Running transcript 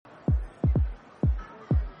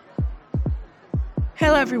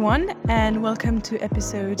Hello, everyone, and welcome to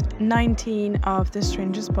episode 19 of the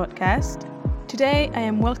Strangers podcast. Today, I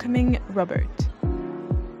am welcoming Robert.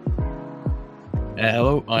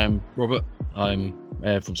 Hello, I'm Robert. I'm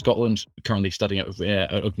from Scotland, currently studying at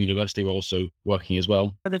Open University. We're also working as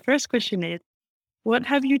well. The first question is, what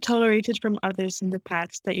have you tolerated from others in the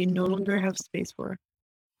past that you no longer have space for?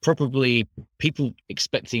 Probably people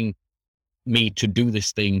expecting me to do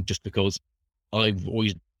this thing just because I'm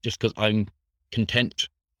content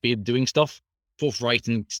with doing stuff, forthright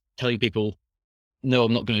and telling people, no,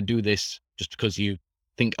 I'm not going to do this just because you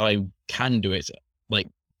think I can do it. Like,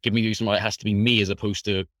 give me reason why it has to be me as opposed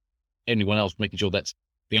to anyone else, making sure that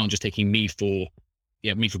they aren't just taking me for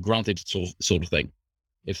granted sort of thing,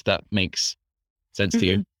 if that makes sense to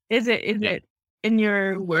you. Is it in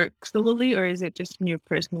your work solely, or is it just in your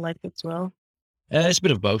personal life as well? It's a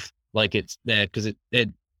bit of both. Like, it's there because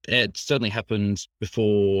it certainly happened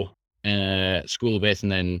before school a bit,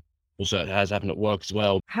 and then also it has happened at work as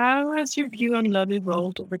well. How has your view on love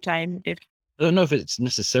evolved over time? I don't know if it's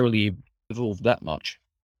necessarily evolved that much.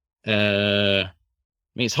 I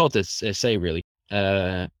mean, it's hard to say really,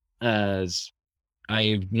 as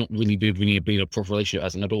I've not really been in a proper relationship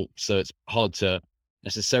as an adult, so it's hard to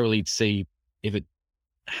necessarily see if it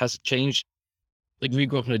has changed. Like, we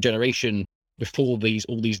grew up in a generation before all these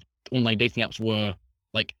online dating apps were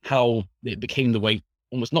like how it became the way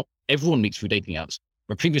almost not everyone meets through dating apps,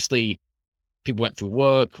 but previously people went through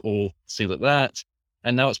work or things like that,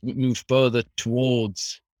 and now it's moved further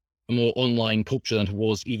towards a more online culture than it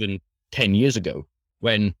was even 10 years ago,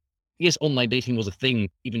 when yes, online dating was a thing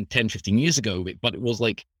even 10, 15 years ago, but it was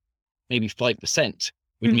like maybe 5%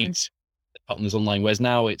 would meet partners online, whereas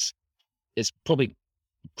now it's probably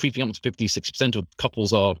creeping up to 50, 60% of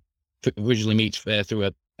couples are originally meet through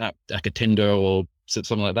a app like a Tinder or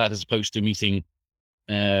something like that, as opposed to meeting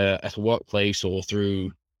at a workplace or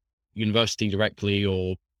through university directly,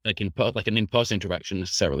 or like an in-person interaction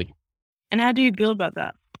necessarily. And how do you feel about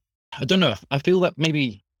that? I don't know. I feel that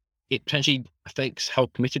maybe it potentially affects how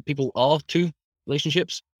committed people are to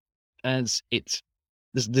relationships, as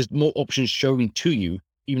there's more options shown to you,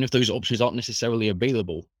 even if those options aren't necessarily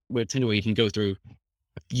available. Where Tinder, you can go through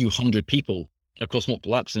a few hundred people across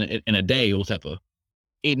multiple apps in a day or whatever.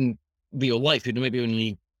 In real life, you'd maybe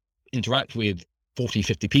only interact with 40,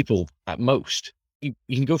 50 people at most. You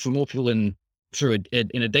can go through more people in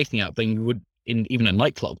a dating app than you would in even a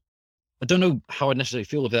nightclub. I don't know how I necessarily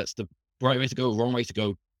feel if that's the right way to go, wrong way to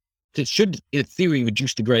go. It should, in theory,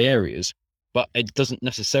 reduce the grey areas, but it doesn't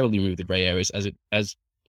necessarily remove the grey areas, as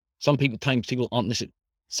some people aren't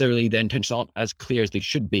necessarily, their intentions aren't as clear as they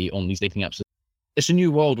should be on these dating apps. It's a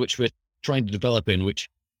new world which we're trying to develop in, which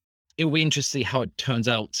it will be interesting to see how it turns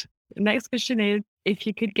out. The next question is, if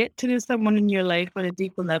you could get to know someone in your life on a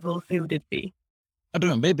deeper level, who would it be? I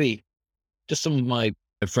don't know, maybe just some of my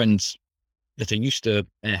friends that I used to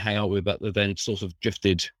hang out with, but then sort of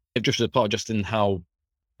drifted apart, just in how,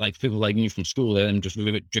 like, people like you from school, and just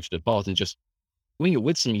really drifted apart, and just when you're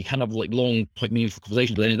with someone, you can have like long, quite meaningful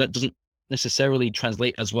conversations, but then that doesn't necessarily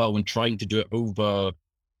translate as well when trying to do it over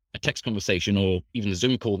a text conversation or even a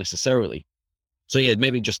Zoom call necessarily. So yeah,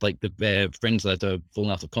 maybe just like the friends that I've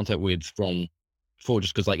fallen out of contact with from before,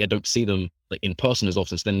 just because like I don't see them like in person as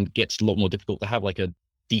often, so then it gets a lot more difficult to have like a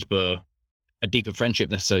deeper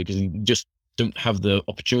friendship necessarily, because you just don't have the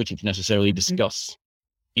opportunity to necessarily discuss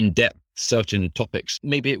in depth certain topics.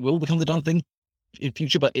 Maybe it will become the done thing in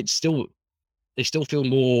future, but they still feel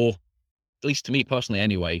more, at least to me personally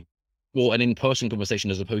anyway, more an in-person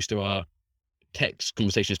conversation as opposed to a text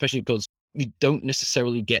conversation, especially because you don't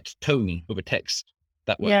necessarily get tone with a text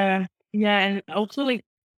that way. Yeah, and also like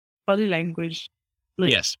body language.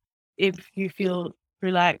 Like, yes, if you feel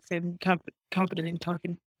relaxed and confident in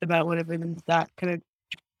talking about whatever, then that kind of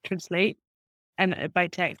translate. And by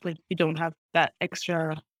text, like, you don't have that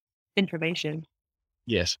extra information.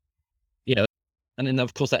 Yes, yeah, and then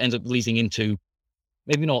of course that ends up leading into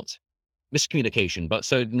maybe not miscommunication, but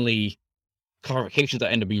certainly clarifications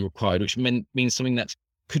that end up being required, which means something that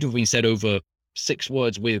could have been said over 6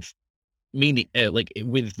 words with meaning, like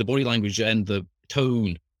with the body language and the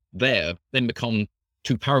tone there, then become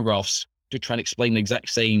 2 paragraphs to try and explain the exact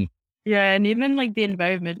same. Yeah, and even like the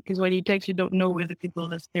environment, because when you text, you don't know where the people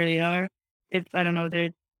necessarily are. If, I don't know, they're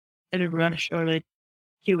in a rush or like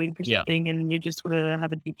queuing for something, and you just want to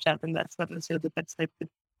have a deep chat, and that's not necessarily the best type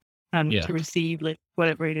to receive like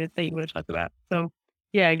whatever it is that you want to talk about. So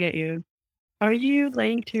yeah, I get you. Are you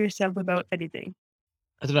lying to yourself about anything?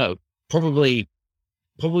 I don't know, probably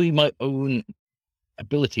my own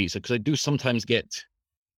abilities, because I do sometimes get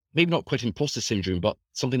maybe not quite imposter syndrome, but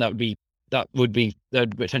something that would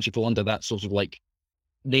potentially fall under that sort of like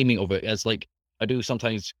naming of it as like I do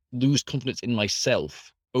sometimes lose confidence in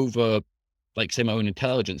myself over, like, say, my own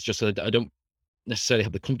intelligence, just so that I don't necessarily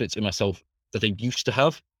have the confidence in myself that I used to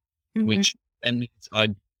have, Mhm. which then means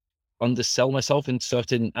I undersell myself in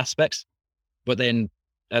certain aspects, but then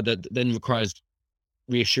that then requires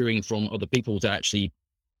reassuring from other people to actually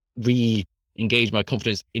re-engage my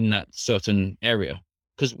confidence in that certain area.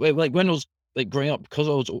 Because like when I was like growing up, because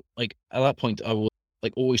I was like at that point I was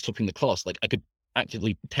like always topping the class, like I could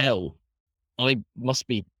actively tell I must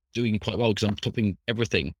be doing quite well because I'm topping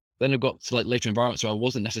everything. Then I got to like later environments where I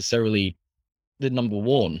wasn't necessarily the number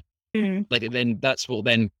one. Mhm. Like then that's what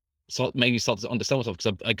then made me start to understand myself,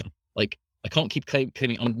 because like I can't keep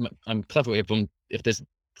claiming I'm clever if there's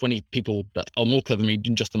 20 people that are more clever than me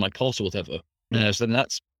just in my class or whatever. So then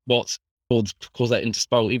that's what caused that into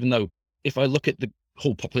spiral. Even though if I look at the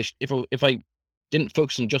whole population, if I didn't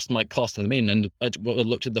focus on just my class that I'm in, and I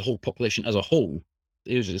looked at the whole population as a whole,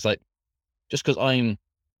 it was just like, just because I'm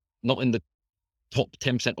not in the top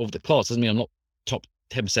 10% of the class doesn't mean I'm not top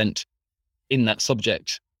 10% in that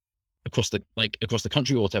subject across the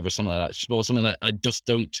country or whatever, something like that. Or something that I just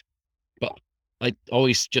don't. But I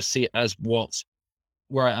always just see it as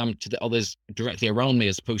where I am to the others directly around me,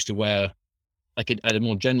 as opposed to where I could add a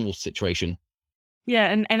more general situation.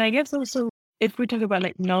 Yeah, and I guess also if we talk about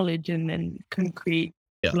like knowledge and then concrete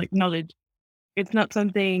Yeah. like knowledge, it's not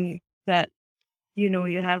something that you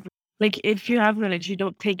have. Like if you have knowledge, you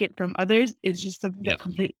don't take it from others. It's just something Yeah. that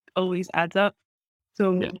completely always adds up.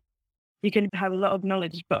 So Yeah. you can have a lot of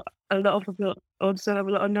knowledge, but a lot of people also have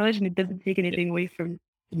a lot of knowledge, and it doesn't take anything away from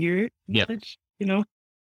your Yeah. knowledge.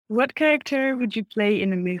 What character would you play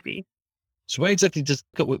in a movie? So where exactly does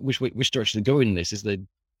which direction to go in this? Is the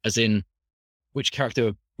as in which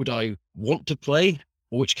character would I want to play,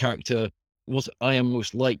 or which character was I am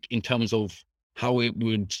most like in terms of how it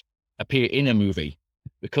would appear in a movie?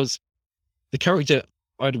 Because the character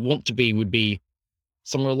I'd want to be would be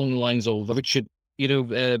somewhere along the lines of Richard,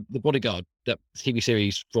 The Bodyguard, that TV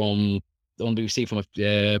series from on BBC from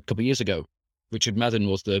a couple of years ago. Richard Madden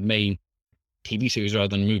was the main TV series rather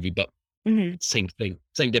than a movie, but Mm-hmm. same thing,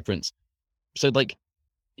 same difference. So like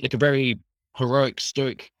a very heroic,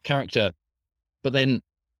 stoic character, but then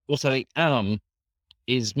what I am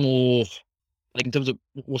is more like, in terms of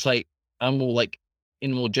what I am, more like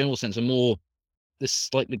in a more general sense, I'm more this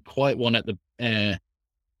slightly quiet one at the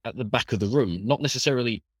back of the room, not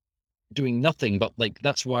necessarily doing nothing, but like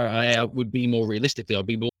that's where I would be more realistically. I'd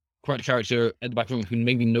be more quite a character at the back of the room who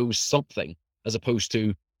maybe knows something, as opposed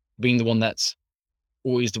to being the one that's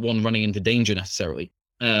always the one running into danger necessarily.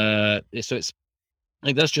 So it's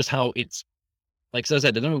like that's just how it's like. As I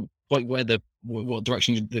said, I don't know quite where what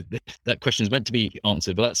direction that question is meant to be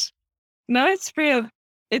answered, but that's No, it's free of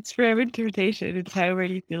interpretation. It's however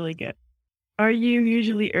you feeling it. Are you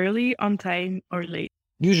usually early, on time, or late?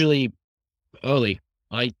 usually early.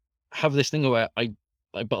 I have this thing where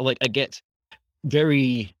but like I get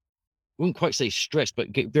very, I wouldn't quite say stressed,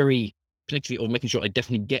 but get very particularly of making sure I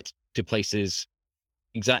definitely get to places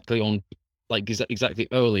exactly on, like exactly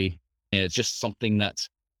early. Yeah, it's just something that's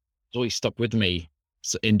always stuck with me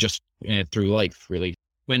in just through life, really.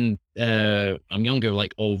 When I'm younger,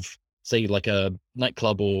 like of say like a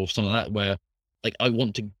nightclub or something like that, where like I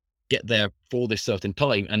want to get there for this certain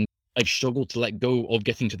time, and I struggle to let go of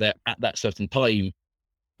getting to there at that certain time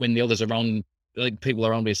when the others around, like people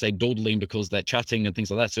around me, say dawdling because they're chatting and things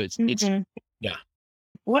like that. So it's Mhm. yeah.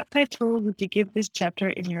 What title would you give this chapter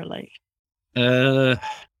in your life? Uh,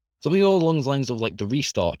 Something along the lines of like the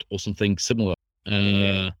restart or something similar.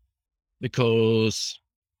 Because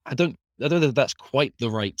I don't know if that's quite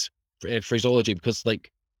the right phraseology, because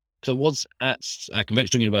I was at a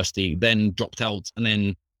conventional university, then dropped out, and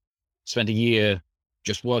then spent a year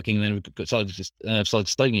just working, and then started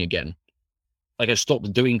studying again. Like I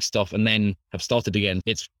stopped doing stuff and then have started again.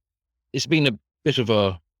 It's been a bit of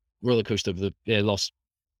a roller coaster of the last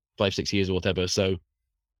 5-6 years or whatever. So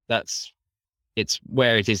that's it's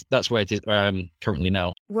where it is. That's where it is. Where I am currently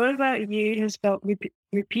now. What about you has felt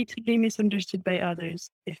repeatedly misunderstood by others,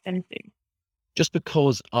 if anything? Just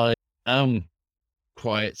because I am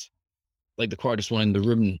quiet, like the quietest one in the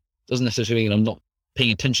room, doesn't necessarily mean I'm not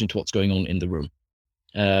paying attention to what's going on in the room.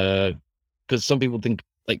 Because some people think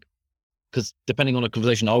like, because depending on a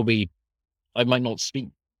conversation, I might not speak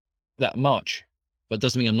that much, but it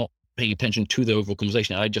doesn't mean I'm not paying attention to the overall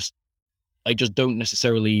conversation. I just don't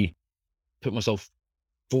necessarily put myself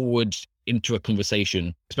forward into a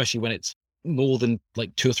conversation, especially when it's more than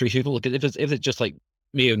like 2 or 3 people. Like if it's just like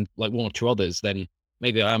me and like 1 or 2 others, then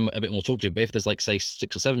maybe I'm a bit more talkative. But if there's like say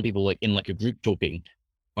 6 or 7 people like in like a group talking,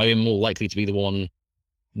 I am more likely to be the one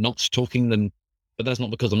not talking than but that's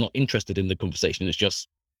not because I'm not interested in the conversation. It's just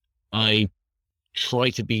I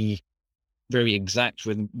try to be very exact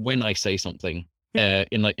with when I say something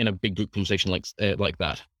in a big group conversation like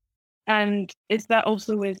that. And is that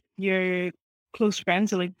also with your close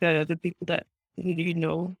friends, or like the people that you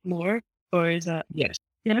know more, or is that? Yes.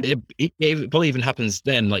 Yeah. It probably even happens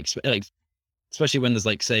then, like especially when there's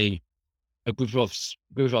like, say, a group of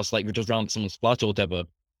us like just around someone's flat or whatever.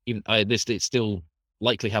 Even it still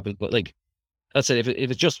likely happens, but like I said, if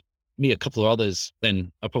it's just me, a couple of others, then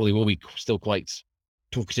I probably will be still quite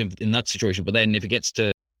talkative in that situation. But then if it gets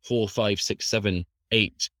to 4, 5, 6, 7,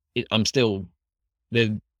 8, I'm still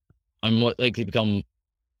there. I'm likely to become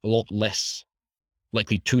a lot less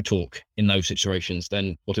likely to talk in those situations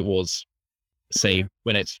than what it was, say,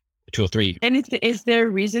 when it's 2 or 3. And is there a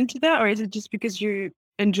reason to that, or is it just because you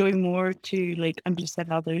enjoy more to like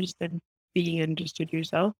understand others than being understood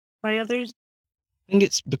yourself by others? I think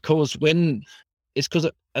it's because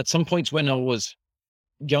at some points when I was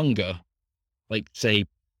younger, like say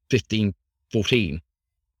 15, 14,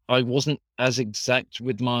 I wasn't as exact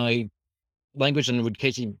with my language and would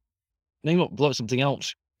occasionally maybe not blurt something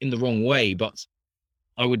out in the wrong way, but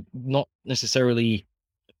I would not necessarily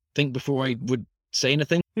think before I would say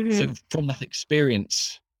anything. Mhm. So from that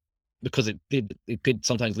experience, because it could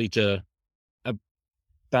sometimes lead to a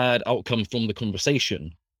bad outcome from the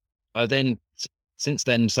conversation, I then since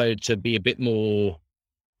then decided to be a bit more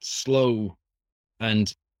slow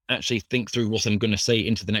and actually think through what I'm going to say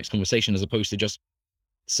into the next conversation, as opposed to just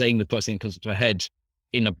saying the first thing that comes to my head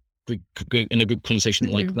in a good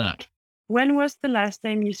conversation like Mhm. that. When was the last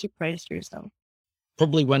time you surprised yourself?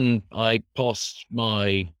 Probably when I passed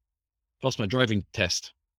my driving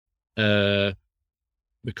test,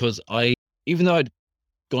 because even though I'd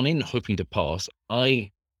gone in hoping to pass,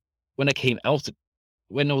 when I came out,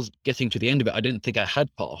 when I was getting to the end of it, I didn't think I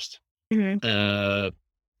had passed. Mhm.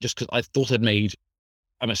 Just because I thought I'd made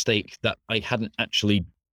a mistake that I hadn't actually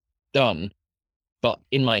done, but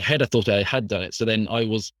in my head I thought I had done it. So then I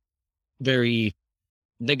was very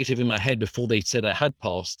negative in my head before they said I had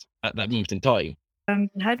passed at that moment in time.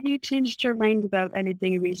 Have you changed your mind about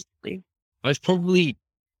anything recently? I've probably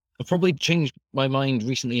changed my mind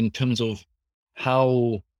recently in terms of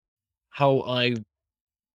how I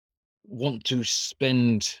want to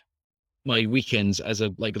spend my weekends as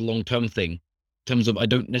a long-term thing. In terms of I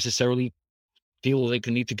don't necessarily feel like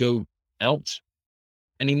I need to go out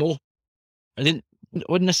anymore. I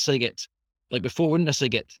wouldn't necessarily get like before. Wouldn't necessarily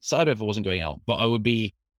get sad if I wasn't going out, but I would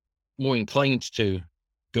be more inclined to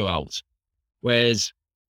go out. Whereas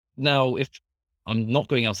now, if I'm not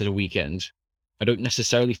going out at a weekend, I don't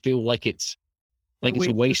necessarily feel like it's a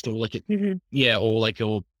waste or like it, Mhm. yeah,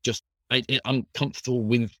 or just I'm comfortable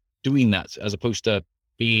with doing that as opposed to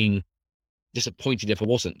being disappointed if I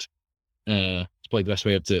wasn't. It's probably the best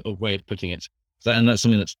way of putting it. And that's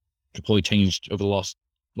something that's probably changed over the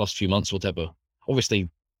last few months or whatever. Obviously,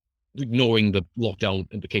 ignoring the lockdown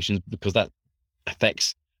implications because that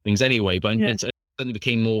affects things anyway. But Yeah. it certainly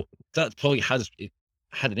became more. That probably had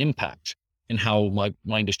an impact in how my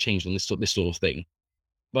mind has changed on this sort of thing.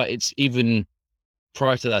 But it's even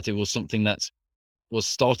prior to that, it was something that I was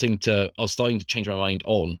starting to change my mind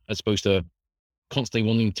on, as opposed to constantly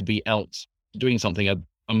wanting to be out doing something. I'm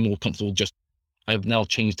more comfortable I've now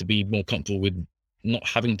changed to be more comfortable with not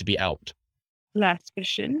having to be out. Last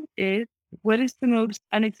question is, what is the most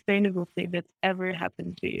unexplainable thing that's ever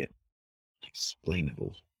happened to you?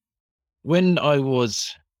 Explainable. When I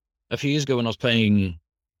was a few years ago, when I was playing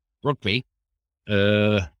rugby,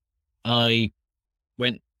 I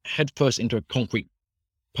went headfirst into a concrete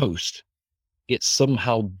post. It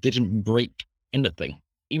somehow didn't break anything,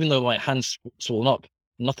 even though my hands swollen up.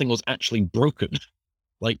 Nothing was actually broken.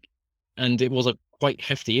 And it was a quite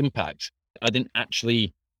hefty impact. I didn't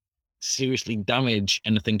actually seriously damage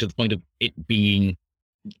anything to the point of it being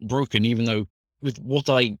broken, even though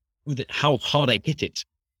how hard I hit it,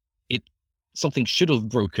 something should have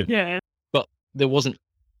broken, Yeah. but there wasn't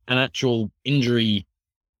an actual injury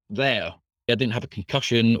there. I didn't have a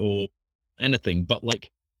concussion or anything, but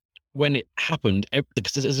when it happened,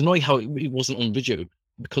 because it's annoying how it wasn't on video,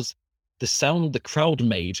 because the sound the crowd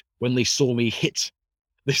made when they saw me hit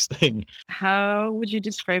this thing. How would you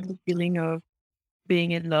describe the feeling of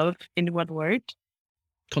being in love in one word?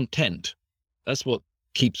 Content. That's what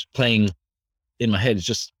keeps playing in my head. It's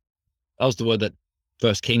just, that was the word that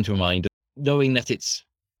first came to my mind. Knowing that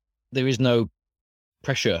there is no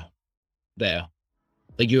pressure there.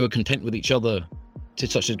 Like, you're content with each other to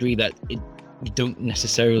such a degree that you don't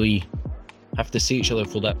necessarily have to see each other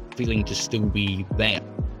for that feeling to still be there.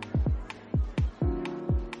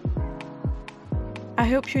 I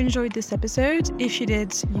hope you enjoyed this episode. If you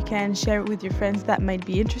did, you can share it with your friends that might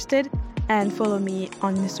be interested, and follow me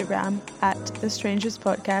on Instagram at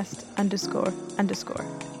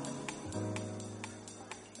thestrangerspodcast___.